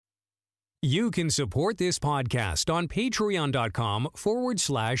You can support this podcast on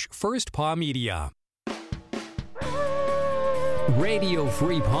patreon.com/firstpawmedia. Radio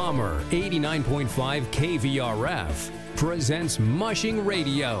Free Palmer 89.5 KVRF presents Mushing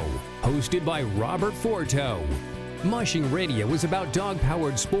Radio, hosted by Robert Forto. Mushing Radio is about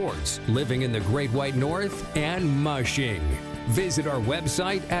dog-powered sports, living in the Great White North, and mushing. Visit our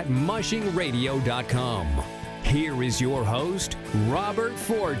website at mushingradio.com. Here is your host, Robert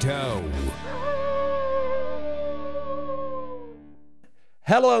Forto.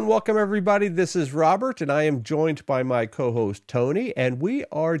 Hello and welcome everybody. This is Robert and I am joined by my co-host Toni, and we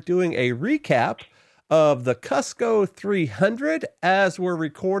are doing a recap of the K300 as we're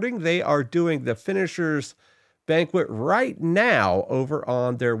recording. They are doing the finishers banquet right now over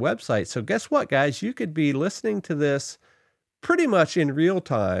on their website. So guess what, guys? You could be listening to this pretty much in real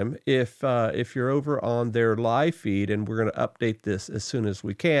time if you're over on their live feed, and we're going to update this as soon as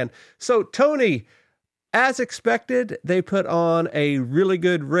we can. So Toni, as expected, they put on a really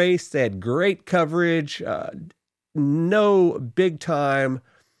good race. They had great coverage, no big time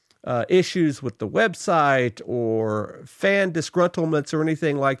issues with the website or fan disgruntlements or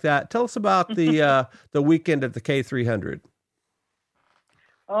anything like that. Tell us about the weekend of the K300.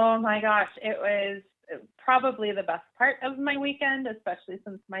 Oh my gosh, it was probably the best part of my weekend, especially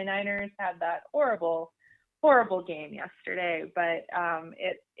since my Niners had that horrible game yesterday. But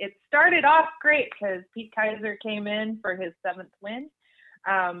it started off great because Pete Kaiser came in for his 7th win.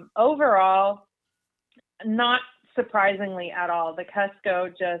 Overall, not surprisingly at all, the Cusco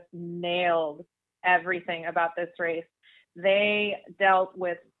just nailed everything about this race. They dealt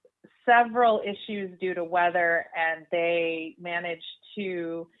with several issues due to weather, and they managed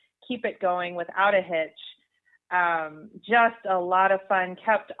to keep it going without a hitch. Just a lot of fun,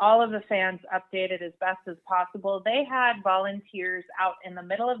 kept all of the fans updated as best as possible. They had volunteers out in the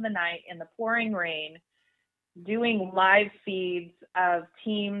middle of the night in the pouring rain doing live feeds of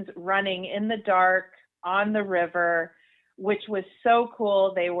teams running in the dark on the river, which was so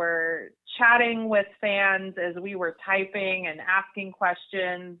cool. They were chatting with fans as we were typing and asking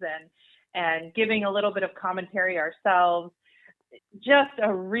questions and giving a little bit of commentary ourselves. Just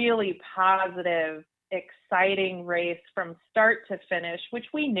a really positive, exciting race from start to finish, which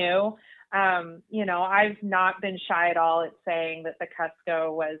we knew. I've not been shy at all at saying that the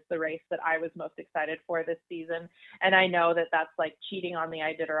Cusco was the race that I was most excited for this season. And I know that that's like cheating on the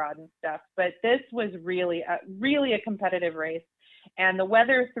Iditarod and stuff, but this was really a competitive race. And the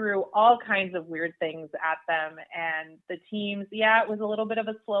weather threw all kinds of weird things at them. And the teams, it was a little bit of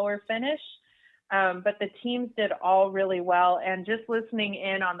a slower finish. But the teams did all really well. And just listening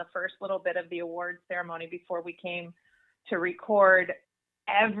in on the first little bit of the award ceremony before we came to record,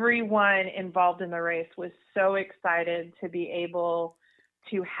 everyone involved in the race was so excited to be able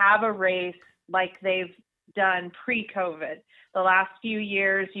to have a race like they've done pre-COVID. The last few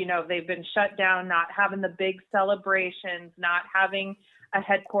years, they've been shut down, not having the big celebrations, not having a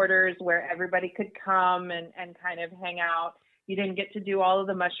headquarters where everybody could come and kind of hang out. You didn't get to do all of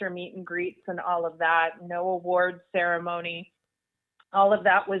the musher meet and greets and all of that. No awards ceremony. All of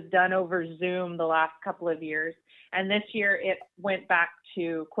that was done over Zoom the last couple of years. And this year it went back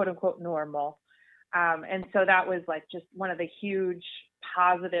to quote unquote normal. And so that was like just one of the huge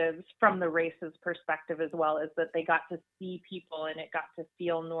positives from the race's perspective as well, is that they got to see people and it got to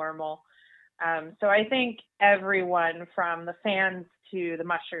feel normal. So I think everyone from the fans to the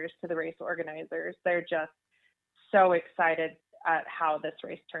mushers to the race organizers, they're just so excited at how this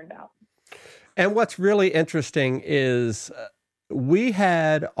race turned out. And what's really interesting is we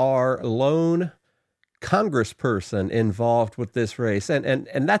had our lone congressperson involved with this race.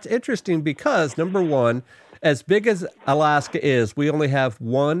 And that's interesting because, number one, as big as Alaska is, we only have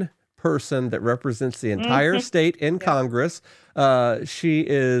one person that represents the entire state in Congress. She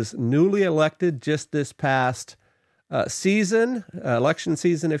is newly elected just this past election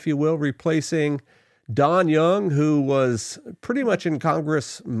season, if you will, replacing Don Young, who was pretty much in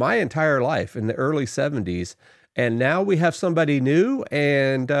Congress my entire life in the early 70s. And now we have somebody new,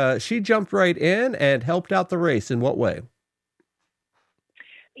 and she jumped right in and helped out the race. In what way?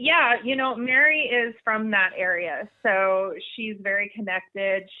 Yeah, Mary is from that area, so she's very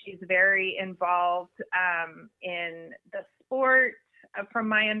connected. She's very involved in the sport, from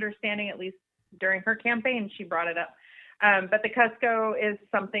my understanding, at least during her campaign, she brought it up. But the Cusco is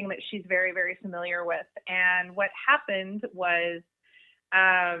something that she's very, very familiar with. And what happened was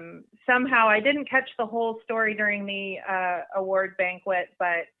somehow, I didn't catch the whole story during the award banquet,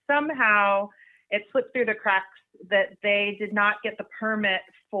 but somehow it slipped through the cracks that they did not get the permit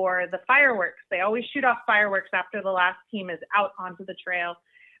for the fireworks. They always shoot off fireworks after the last team is out onto the trail.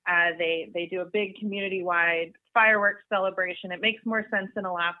 They do a big community-wide fireworks celebration. It makes more sense in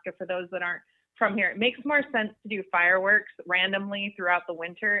Alaska for those that aren't from here. It makes more sense to do fireworks randomly throughout the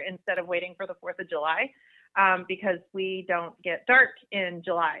winter instead of waiting for the 4th of July, because we don't get dark in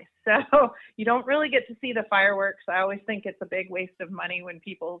July. So you don't really get to see the fireworks. I always think it's a big waste of money when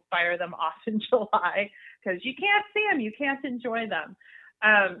people fire them off in July because you can't see them. You can't enjoy them.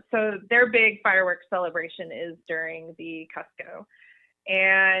 So their big fireworks celebration is during the Cusco.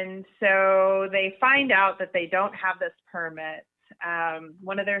 And so they find out that they don't have this permit.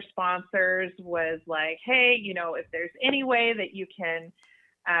 One of their sponsors was like, hey, if there's any way that you can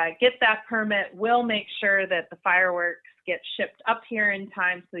get that permit, we'll make sure that the fireworks get shipped up here in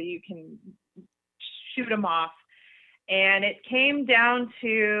time so you can shoot them off. And it came down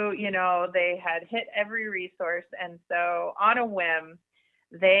to, they had hit every resource. And so on a whim,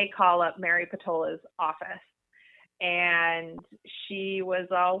 they call up Mary Patola's office. And she was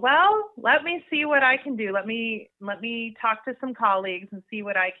all, well, let me see what I can do. Let me talk to some colleagues and see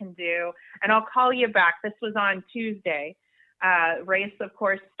what I can do. And I'll call you back. This was on Tuesday. Race, of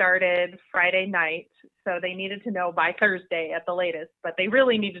course, started Friday night. So they needed to know by Thursday at the latest, but they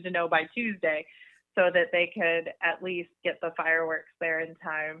really needed to know by Tuesday so that they could at least get the fireworks there in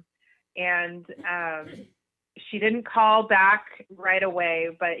time. And she didn't call back right away,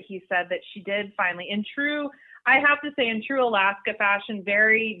 but he said that she did finally, I have to say, in true Alaska fashion,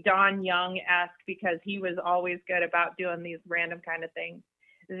 very Don Young-esque, because he was always good about doing these random kind of things.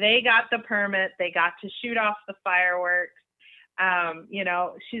 They got the permit. They got to shoot off the fireworks.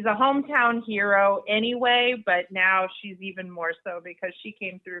 She's a hometown hero anyway, but now she's even more so because she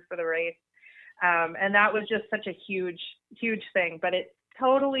came through for the race. And that was just such a huge, huge thing. But it's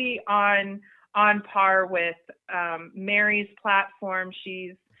totally on par with Mary's platform.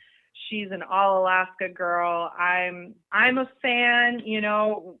 She's an all Alaska girl. I'm a fan.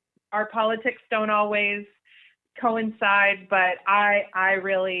 Our politics don't always coincide, but I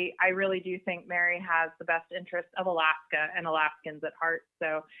really do think Mary has the best interest of Alaska and Alaskans at heart.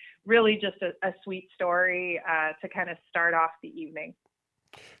 So really just a sweet story to kind of start off the evening.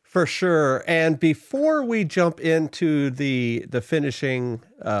 For sure. And before we jump into the finishing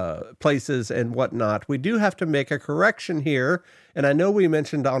places and whatnot, we do have to make a correction here. And I know we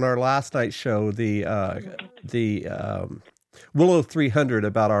mentioned on our last night's show the Willow 300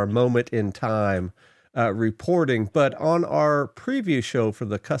 about our moment in time reporting. But on our preview show for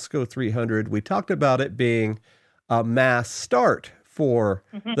the Cusco 300, we talked about it being a mass start for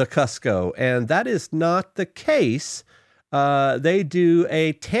the Cusco. And that is not the case. They do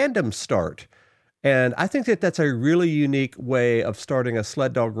a tandem start. And I think that that's a really unique way of starting a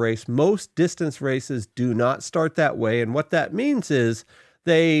sled dog race. Most distance races do not start that way. And what that means is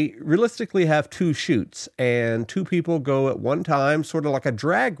they realistically have two chutes and two people go at one time, sort of like a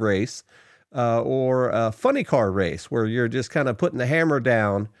drag race or a funny car race where you're just kind of putting the hammer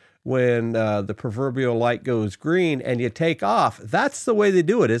down when the proverbial light goes green and you take off. That's the way they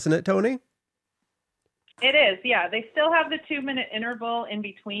do it, isn't it, Toni? It is, yeah. They still have the 2-minute interval in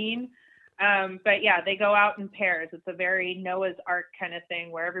between. But yeah, they go out in pairs. It's a very Noah's Ark kind of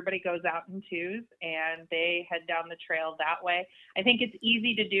thing where everybody goes out in twos and they head down the trail that way. I think it's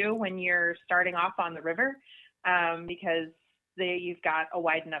easy to do when you're starting off on the river because you've got a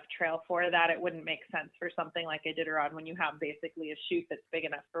wide enough trail for that. It wouldn't make sense for something like Iditarod when you have basically a chute that's big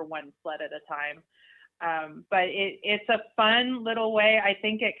enough for one sled at a time. But it's a fun little way. I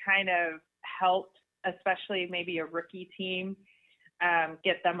think it kind of helped, especially maybe a rookie team,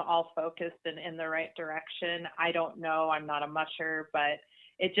 get them all focused and in the right direction. I don't know. I'm not a musher, but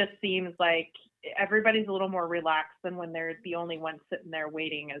it just seems like everybody's a little more relaxed than when they're the only one sitting there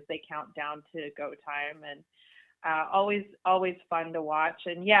waiting as they count down to go time. And always fun to watch.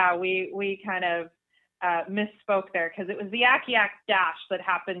 And yeah, we kind of misspoke there because it was the Akiak Dash that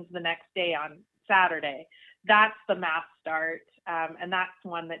happens the next day on Saturday. That's the mass start. And that's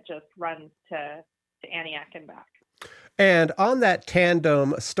one that just runs to Aniak and back. And on that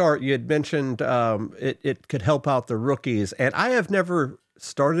tandem start, you had mentioned it could help out the rookies. And I have never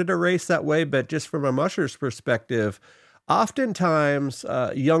started a race that way, but just from a musher's perspective, oftentimes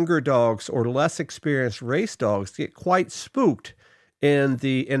younger dogs or less experienced race dogs get quite spooked in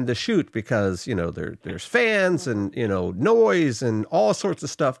the chute because, there's fans and, noise and all sorts of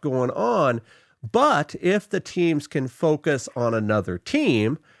stuff going on. But if the teams can focus on another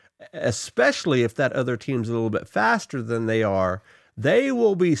team, especially if that other team's a little bit faster than they are, they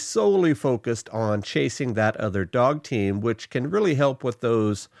will be solely focused on chasing that other dog team, which can really help with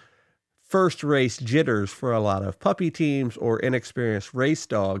those first race jitters for a lot of puppy teams or inexperienced race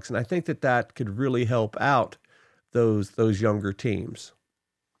dogs. And I think that could really help out those younger teams.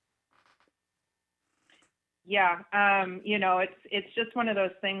 Yeah. It's just one of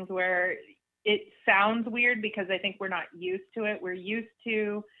those things where it sounds weird because I think we're not used to it. We're used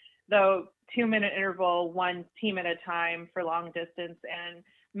to the 2-minute interval, one team at a time for long distance, and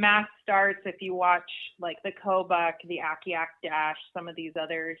mass starts. If you watch like the Kobuk, the Akiak Dash, some of these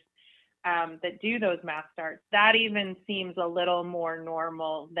others that do those mass starts, that even seems a little more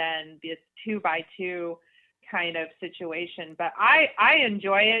normal than this 2x2 kind of situation. But I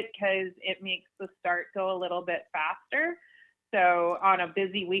enjoy it because it makes the start go a little bit faster. So on a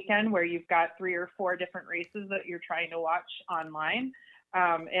busy weekend where you've got 3 or 4 different races that you're trying to watch online,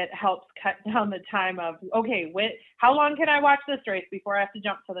 it helps cut down the time of, okay, how long can I watch this race before I have to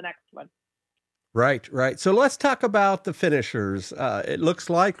jump to the next one? Right. So let's talk about the finishers. It looks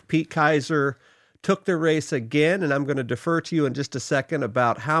like Pete Kaiser took the race again, and I'm going to defer to you in just a second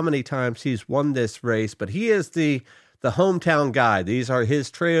about how many times he's won this race, but he is the hometown guy. These are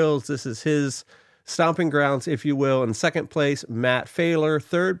his trails. This is his stomping grounds, if you will. In second place, Matt Failer.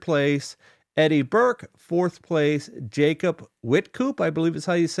 Third place, Eddie Burke. Fourth place, Jacob Whitcoop, I believe is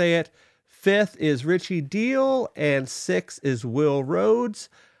how you say it. Fifth is Richie Deal, and sixth is Will Rhodes.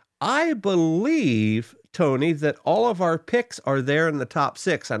 I believe, Toni, that all of our picks are there in the top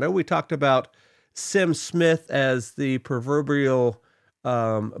 6. I know we talked about Sim Smith as the proverbial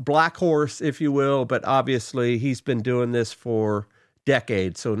black horse, if you will, but obviously he's been doing this for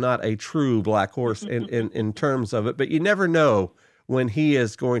decades, so not a true black horse in terms of it, but you never know when he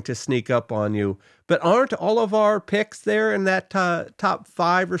is going to sneak up on you. But aren't all of our picks there in that top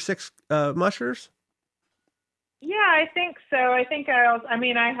 5 or 6 mushers? Yeah, I think so. I think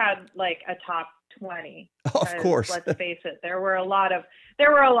I had like a top 20. Of course. Let's face it, there were a lot of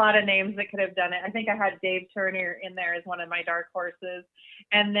names that could have done it. I think I had Dave Turner in there as one of my dark horses.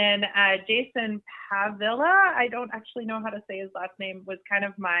 And then Jason Pavilla, I don't actually know how to say his last name, was kind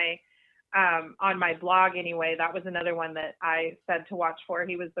of my, on my blog anyway. That was another one that I said to watch for.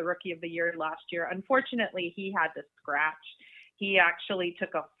 He was the rookie of the year last year. Unfortunately, he had to scratch. He actually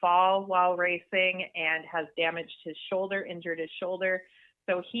took a fall while racing and has damaged his shoulder, injured his shoulder.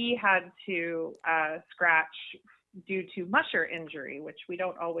 So he had to scratch due to musher injury, which we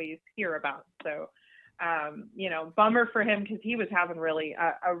don't always hear about. So, bummer for him because he was having really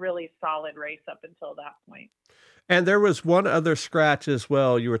a really solid race up until that point. And there was one other scratch as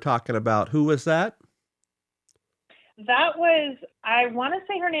well you were talking about. Who was that? That was, I want to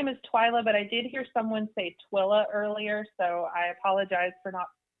say her name is Twyla, but I did hear someone say Twilla earlier, so I apologize for not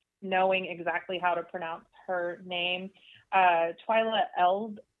knowing exactly how to pronounce her name. Twyla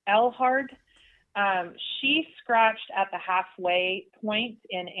Elhard. She scratched at the halfway point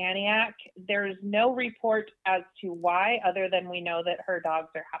in Antioch. There's no report as to why, other than we know that her dogs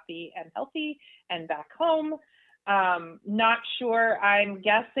are happy and healthy and back home. Not sure. I'm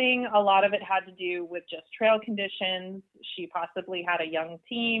guessing a lot of it had to do with just trail conditions. She possibly had a young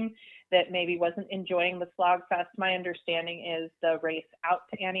team that maybe wasn't enjoying the slog fest. My understanding is the race out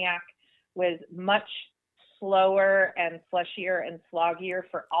to Antioch was much slower and slushier and sloggier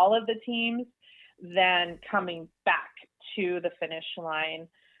for all of the teams than coming back to the finish line.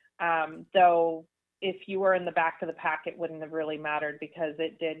 Though if you were in the back of the pack, it wouldn't have really mattered because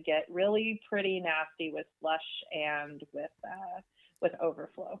it did get really pretty nasty with slush and with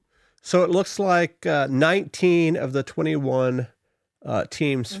overflow. So it looks like 19 of the 21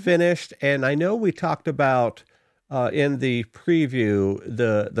 teams finished. And I know we talked about in the preview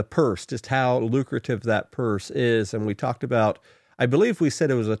the purse, just how lucrative that purse is. And we talked about, I believe we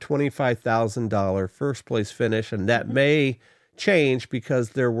said it was a $25,000 first place finish, and that may change because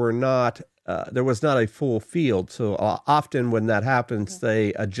there was not a full field. So often when that happens,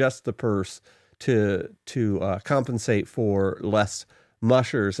 they adjust the purse to compensate for less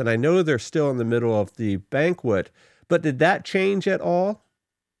mushers. And I know they're still in the middle of the banquet, but did that change at all?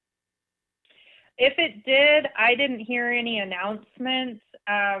 If it did, I didn't hear any announcements.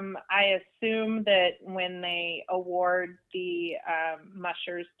 I assume that when they award the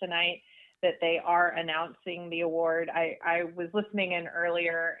mushers tonight, that they are announcing the award. I was listening in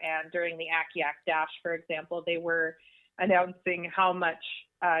earlier, and during the Akiak Dash, for example, they were announcing how much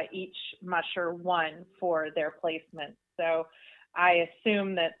each musher won for their placement. So I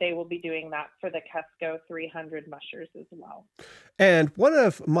assume that they will be doing that for the Cusco 300 mushers as well. And one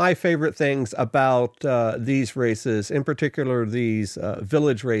of my favorite things about these races, in particular these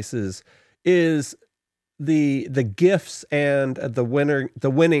village races, is the gifts and the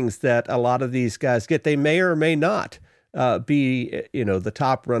winnings that a lot of these guys get. They may or may not be the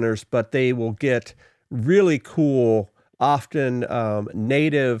top runners, but they will get really cool, often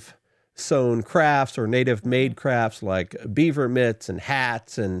native sewn crafts or native made crafts like beaver mitts and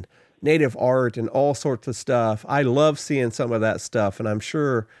hats and native art and all sorts of stuff. I love seeing some of that stuff, and I'm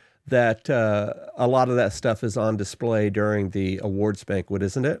sure that a lot of that stuff is on display during the awards banquet,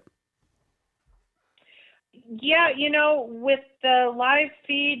 isn't it? Yeah, with the live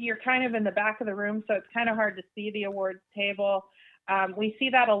feed, you're kind of in the back of the room, so it's kind of hard to see the awards table. We see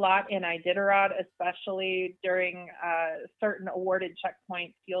that a lot in Iditarod, especially during certain awarded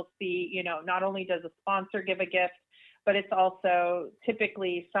checkpoints. You'll see, not only does a sponsor give a gift, but it's also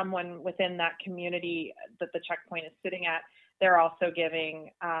typically someone within that community that the checkpoint is sitting at. They're also giving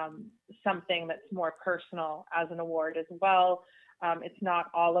something that's more personal as an award as well. It's not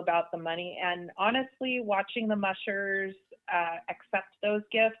all about the money. And honestly, watching the mushers accept those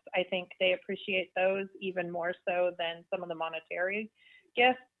gifts, I think they appreciate those even more so than some of the monetary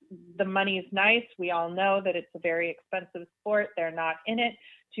gifts. The money's nice. We all know that it's a very expensive sport. They're not in it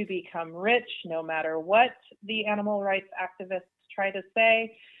to become rich, no matter what the animal rights activists try to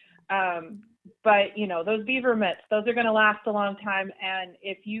say. But, those beaver mitts, those are going to last a long time. And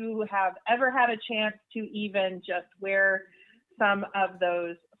if you have ever had a chance to even just wear some of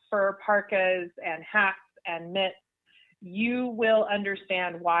those fur parkas and hats and mitts, you will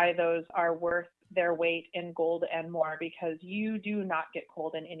understand why those are worth their weight in gold and more, because you do not get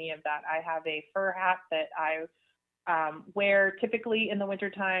cold in any of that. I have a fur hat that I wear typically in the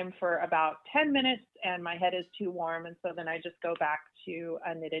wintertime for about 10 minutes, and my head is too warm. And so then I just go back to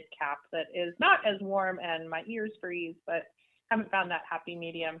a knitted cap that is not as warm and my ears freeze, but haven't found that happy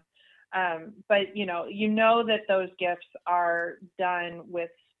medium. But you know that those gifts are done with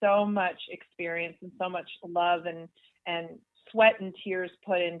so much experience and so much love and sweat and tears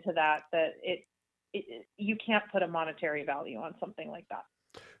put into that you can't put a monetary value on something like that.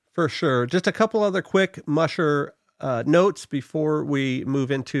 For sure. Just a couple other quick musher notes before we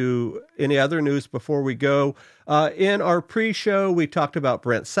move into any other news before we go. In our pre-show, we talked about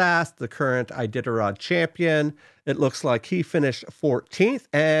Brent Sass, the current Iditarod champion. It looks like he finished 14th,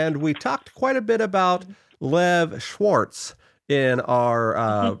 and we talked quite a bit about Lev Schwartz in our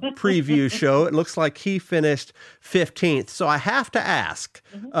preview show. It looks like he finished 15th. So I have to ask,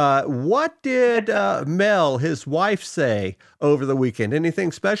 what did Mel, his wife, say over the weekend?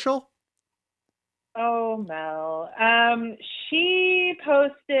 Anything special? Oh, Mel. She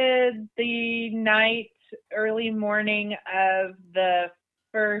posted the early morning of the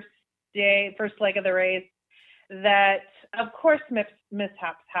first leg of the race, that of course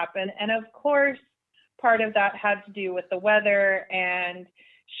mishaps happen. And of course, part of that had to do with the weather, and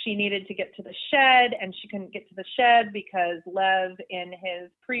she needed to get to the shed, and she couldn't get to the shed because Lev, in his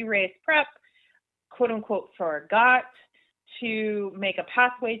pre-race prep, quote unquote, forgot to make a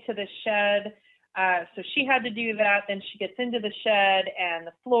pathway to the shed. So she had to do that. Then she gets into the shed and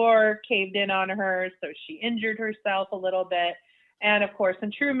the floor caved in on her, so she injured herself a little bit. And of course,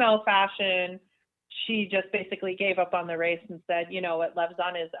 in true Mel fashion, she just basically gave up on the race and said, what, Lev's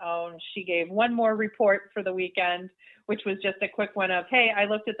on his own. She gave one more report for the weekend, which was just a quick one of, hey, I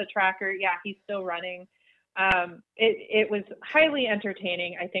looked at the tracker. Yeah, he's still running. It was highly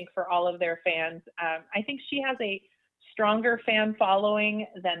entertaining, I think, for all of their fans. I think she has a stronger fan following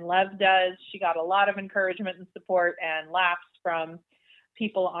than Lev does. She got a lot of encouragement and support and laughs from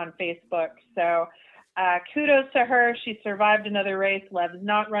people on Facebook. So kudos to her. She survived another race. Lev's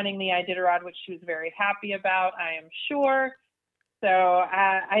not running the Iditarod, which she was very happy about, I am sure. So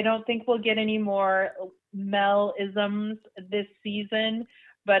I don't think we'll get any more Mel-isms this season,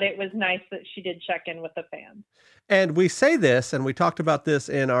 but it was nice that she did check in with the fans. And we say this, and we talked about this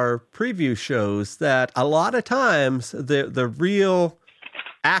in our preview shows, that a lot of times the real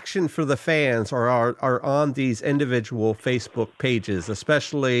action for the fans are on these individual Facebook pages,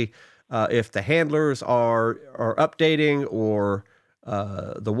 especially if the handlers are updating, or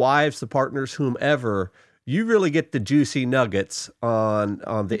the wives, the partners, whomever. You really get the juicy nuggets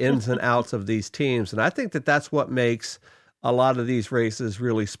on the ins and outs of these teams. And I think that that's what makes a lot of these races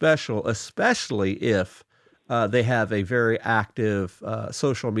really special, especially if they have a very active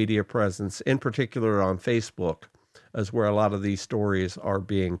social media presence, in particular on Facebook, is where a lot of these stories are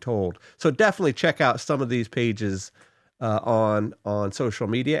being told. So definitely check out some of these pages on social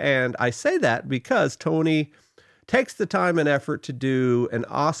media. And I say that because Toni takes the time and effort to do an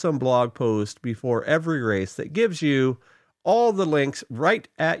awesome blog post before every race that gives you all the links right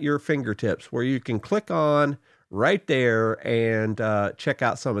at your fingertips, where you can click on right there and check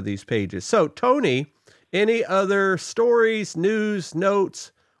out some of these pages. So Toni, any other stories, news,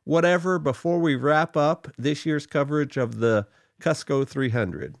 notes, whatever, before we wrap up this year's coverage of the Cusco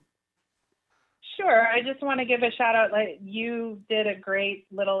 300? Sure. I just want to give a shout out. Like, you did a great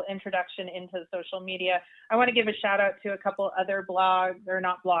little introduction into social media. I want to give a shout out to a couple other blogs, or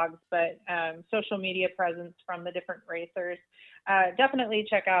not blogs, but social media presence from the different racers. Definitely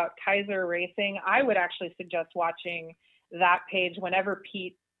check out Kaiser Racing. I would actually suggest watching that page whenever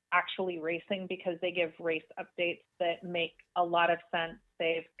Pete's actually racing, because they give race updates that make a lot of sense.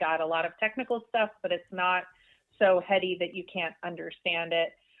 They've got a lot of technical stuff, but it's not so heady that you can't understand it.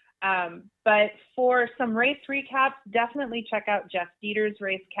 But for some race recaps, definitely check out Jeff Dieter's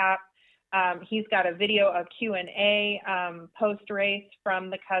race cap. He's got a video of Q&A post-race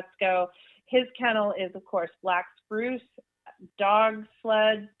from the Cusco. His kennel is, of course, Black Spruce dog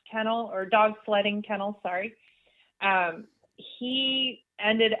sledding kennel, sorry. He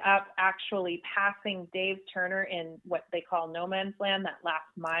ended up actually passing Dave Turner in what they call no man's land, that last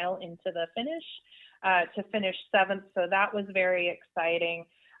mile into the finish, to finish 7th. So that was very exciting.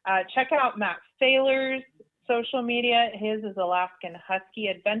 Check out Matt Thaler's social media. His is Alaskan Husky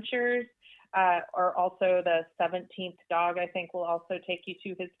Adventures, or also the 17th dog, I think, will also take you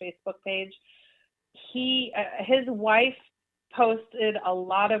to his Facebook page. His wife posted a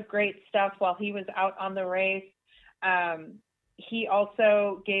lot of great stuff while he was out on the race. He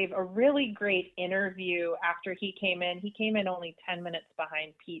also gave a really great interview after he came in. He came in only 10 minutes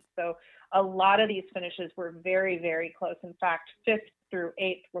behind Pete. So a lot of these finishes were very, very close. In fact, 5th through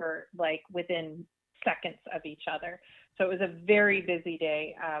 8th were like within seconds of each other. So it was a very busy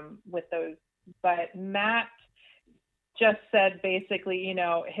day with those. But Matt just said basically, you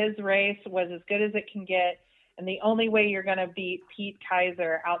know, his race was as good as it can get. And the only way you're going to beat Pete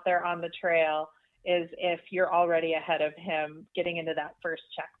Kaiser out there on the trail is if you're already ahead of him getting into that first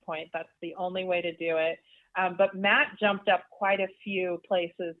checkpoint. That's the only way to do it. But Matt jumped up quite a few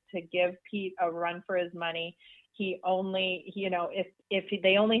places to give Pete a run for his money. He only, you know, if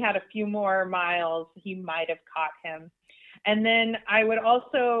they only had a few more miles, he might have caught him. And then I would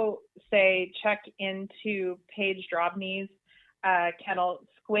also say check into Paige Drobny's kennel,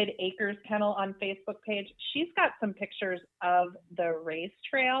 Squid Acres Kennel on Facebook page. She's got some pictures of the race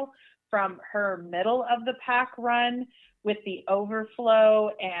trail from her middle of the pack run with the overflow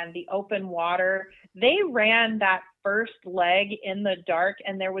and the open water. They ran that first leg in the dark,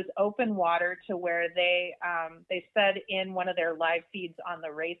 and there was open water to where they said in one of their live feeds on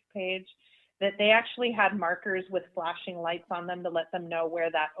the race page that they actually had markers with flashing lights on them to let them know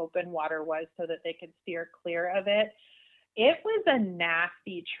where that open water was so that they could steer clear of it. It was a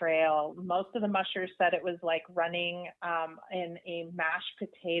nasty trail. Most of the mushers said it was like running in a mashed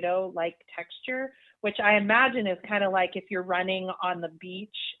potato-like texture, which I imagine is kind of like if you're running on the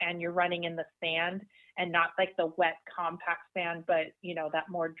beach and you're running in the sand, and not like the wet compact sand, but you know, that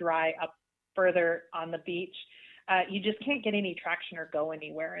more dry up further on the beach. You just can't get any traction or go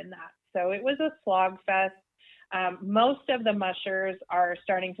anywhere in that. So it was a slog fest. Most of the mushers are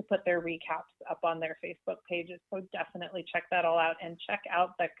starting to put their recaps up on their Facebook pages, so definitely check that all out, and check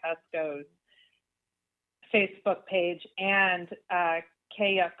out the Cusco's Facebook page and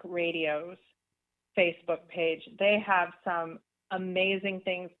K300 Radio's Facebook page. They have some amazing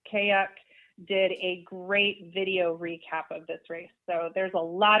things. K300 did a great video recap of this race, so there's a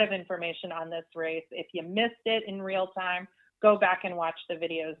lot of information on this race. If you missed it in real time, go back and watch the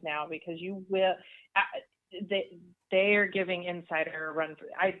videos now, because you will. They are giving Insider a run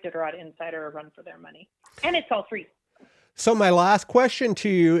for their money, and it's all free. So my last question to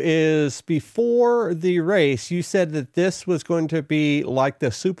you is, before the race, you said that this was going to be like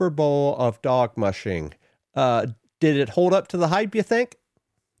the Super Bowl of dog mushing. Did it hold up to the hype, you think?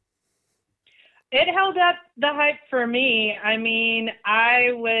 It held up the hype for me. I mean,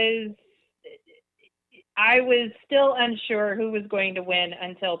 I was still unsure who was going to win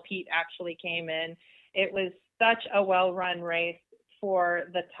until Pete actually came in. It was such a well-run race for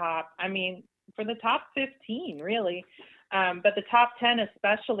the top 15, really. But the top 10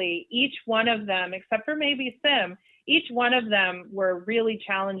 especially, each one of them, except for maybe Sim, each one of them were really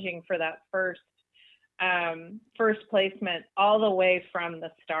challenging for that first placement all the way from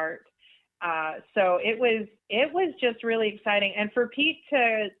the start. So it was just really exciting. And for Pete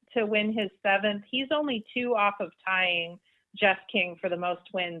to win his 7th, he's only 2 off of tying Jeff King for the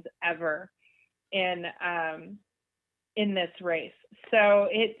most wins ever in this race. So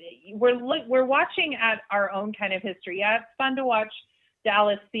we're watching at our own kind of history. Yeah, it's fun to watch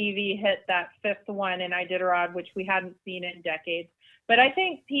Dallas CV hit that 5th one in Iditarod, which we hadn't seen in decades. But I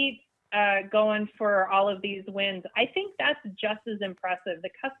think Pete going for all of these wins, I think that's just as impressive. The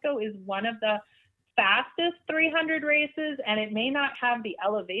Cusco is one of the fastest 300 races, and it may not have the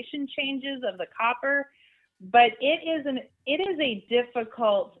elevation changes of the Copper, but it is a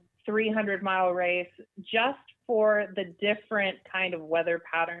difficult 300-mile race just for the different kind of weather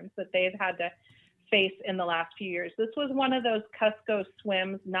patterns that they've had to face in the last few years. This was one of those Cusco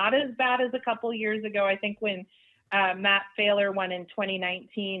swims, not as bad as a couple years ago. I think when Matt Failer won in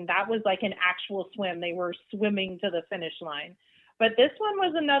 2019, that was like an actual swim. They were swimming to the finish line. But this one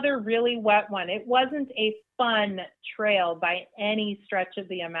was another really wet one. It wasn't a fun trail by any stretch of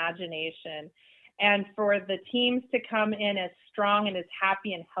the imagination. And for the teams to come in as strong and as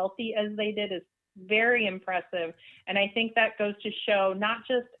happy and healthy as they did is very impressive. And I think that goes to show not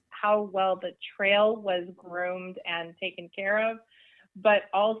just how well the trail was groomed and taken care of, but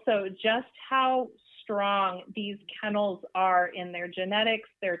also just how strong these kennels are in their genetics,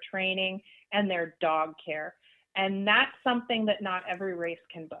 their training, and their dog care. And that's something that not every race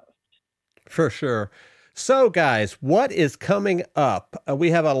can boast. For sure. So, guys, what is coming up?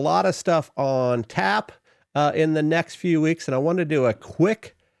 We have a lot of stuff on tap in the next few weeks, and I want to do a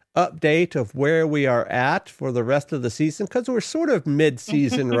quick update of where we are at for the rest of the season, because we're sort of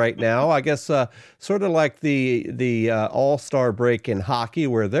mid-season right now. I guess sort of like the all-star break in hockey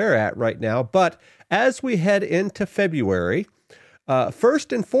where they're at right now. But as we head into February,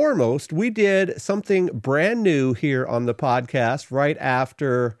 first and foremost, we did something brand new here on the podcast right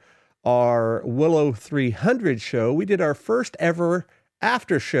after our Willow 300 show. We did our first ever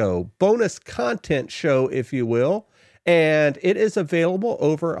after show, bonus content show, if you will. And it is available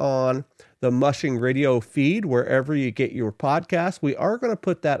over on the Mushing Radio feed, wherever you get your podcasts. We are going to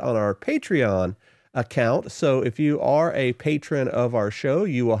put that on our Patreon account. So if you are a patron of our show,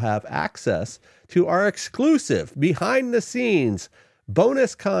 you will have access to our exclusive behind the scenes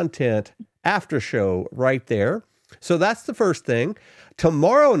bonus content after show right there. So that's the first thing.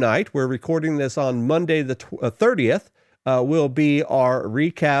 Tomorrow night, we're recording this on Monday the 30th, will be our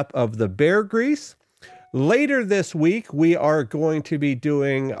recap of the Bear Grease. Later this week, we are going to be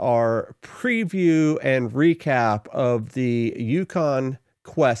doing our preview and recap of the Yukon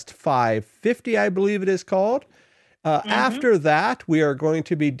Quest 550, I believe it is called. After that, we are going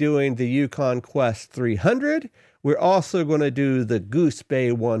to be doing the Yukon Quest 300. We're also going to do the Goose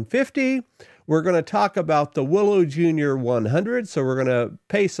Bay 150. We're going to talk about the Willow Junior 100. So we're going to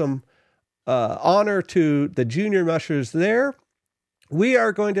pay some honor to the junior mushers there. We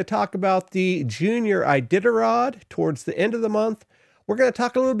are going to talk about the Junior Iditarod towards the end of the month. We're going to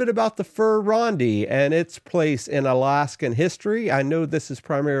talk a little bit about the Fur Rondy and its place in Alaskan history. I know this is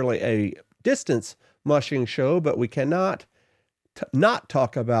primarily a distance mushing show, but we cannot not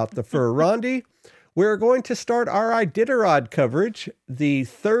talk about the Fur Rondy. We're going to start our Iditarod coverage the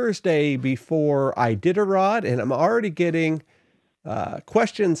Thursday before Iditarod, and I'm already getting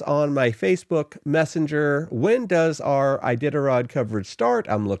questions on my Facebook Messenger. When does our Iditarod coverage start?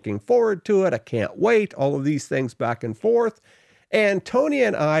 I'm looking forward to it. I can't wait. All of these things back and forth. And Toni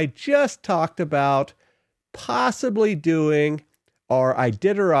and I just talked about possibly doing our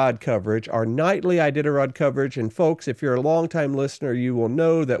Iditarod coverage, our nightly Iditarod coverage. And folks, if you're a longtime listener, you will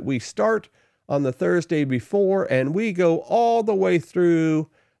know that we start on the Thursday before and we go all the way through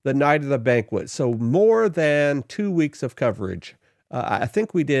the night of the banquet. So more than 2 weeks of coverage. I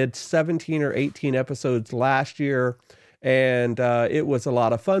think we did 17 or 18 episodes last year, and it was a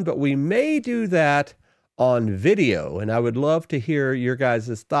lot of fun, but we may do that on video, and I would love to hear your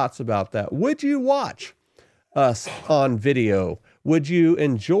guys' thoughts about that. Would you watch us on video? Would you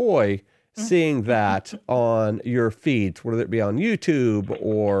enjoy seeing that on your feeds, whether it be on YouTube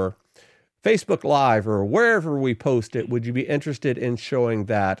or Facebook Live or wherever we post it? Would you be interested in showing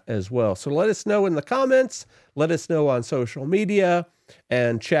that as well? So let us know in the comments. Let us know on social media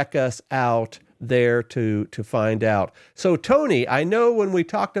and check us out there to find out. So Toni, I know when we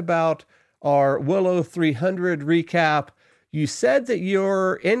talked about our Willow 300 recap, you said that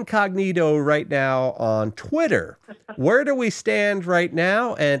you're incognito right now on Twitter. Where do we stand right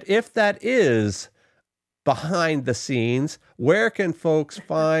now? And if that is behind the scenes, where can folks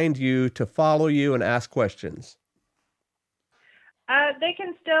find you to follow you and ask questions? They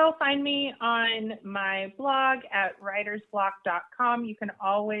can still find me on my blog at writersblock.com. You can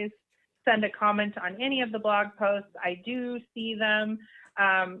always send a comment on any of the blog posts. I do see them.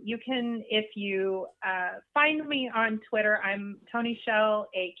 You can, if you find me on Twitter, I'm Toni Shell,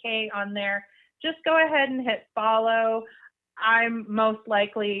 AK on there. Just go ahead and hit follow. I'm most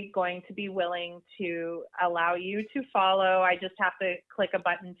likely going to be willing to allow you to follow. I just have to click a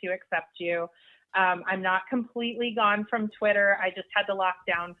button to accept you. I'm not completely gone from Twitter. I just had to lock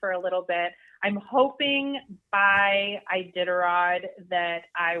down for a little bit. I'm hoping by Iditarod that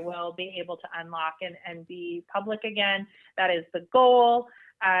I will be able to unlock and be public again. That is the goal.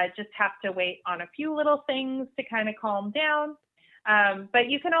 Just have to wait on a few little things to kind of calm down. But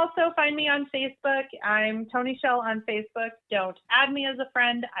you can also find me on Facebook. I'm Toni Shell on Facebook. Don't add me as a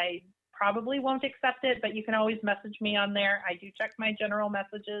friend. I probably won't accept it, but you can always message me on there. I do check my general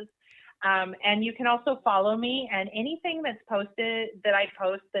messages. And you can also follow me, and anything that's posted that I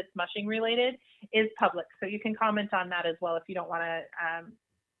post that's mushing related is public. So you can comment on that as well if you don't want to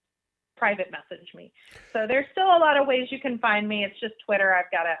private message me. So there's still a lot of ways you can find me. It's just Twitter. I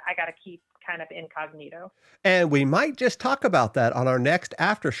gotta keep kind of incognito. And we might just talk about that on our next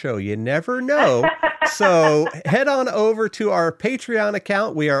after show. You never know. So head on over to our Patreon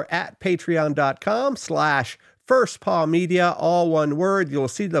account. We are at patreon.com/firstpawmedia, all one word. You'll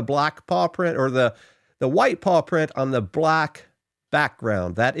see the black paw print or the white paw print on the black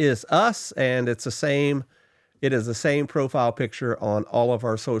background. That is us, and it is the same profile picture on all of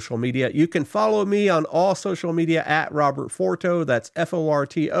our social media. You can follow me on all social media at Robert Forto. That's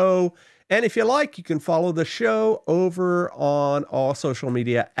Forto. And if you like, you can follow the show over on all social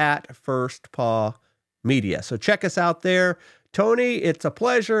media at First Paw Media. So check us out there. Toni, it's a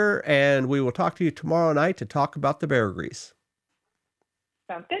pleasure, and we will talk to you tomorrow night to talk about the bear grease.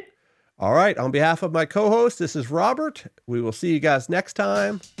 Sounds good. All right. On behalf of my co-host, this is Robert. We will see you guys next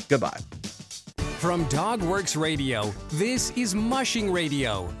time. Goodbye. From DogWorks Radio, this is Mushing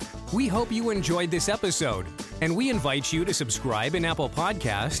Radio. We hope you enjoyed this episode, and we invite you to subscribe in Apple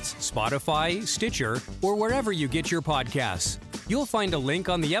Podcasts, Spotify, Stitcher, or wherever you get your podcasts. You'll find a link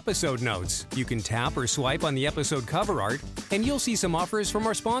on the episode notes. You can tap or swipe on the episode cover art, and you'll see some offers from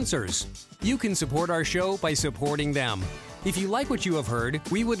our sponsors. You can support our show by supporting them. If you like what you have heard,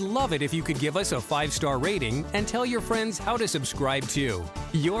 we would love it if you could give us a 5-star rating and tell your friends how to subscribe too.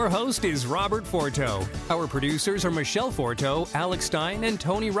 Your host is Robert Forto. Our producers are Michelle Forto, Alex Stein, and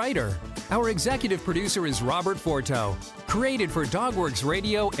Toni Reitter. Our executive producer is Robert Forto. Created for DogWorks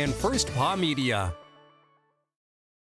Radio and First Paw Media.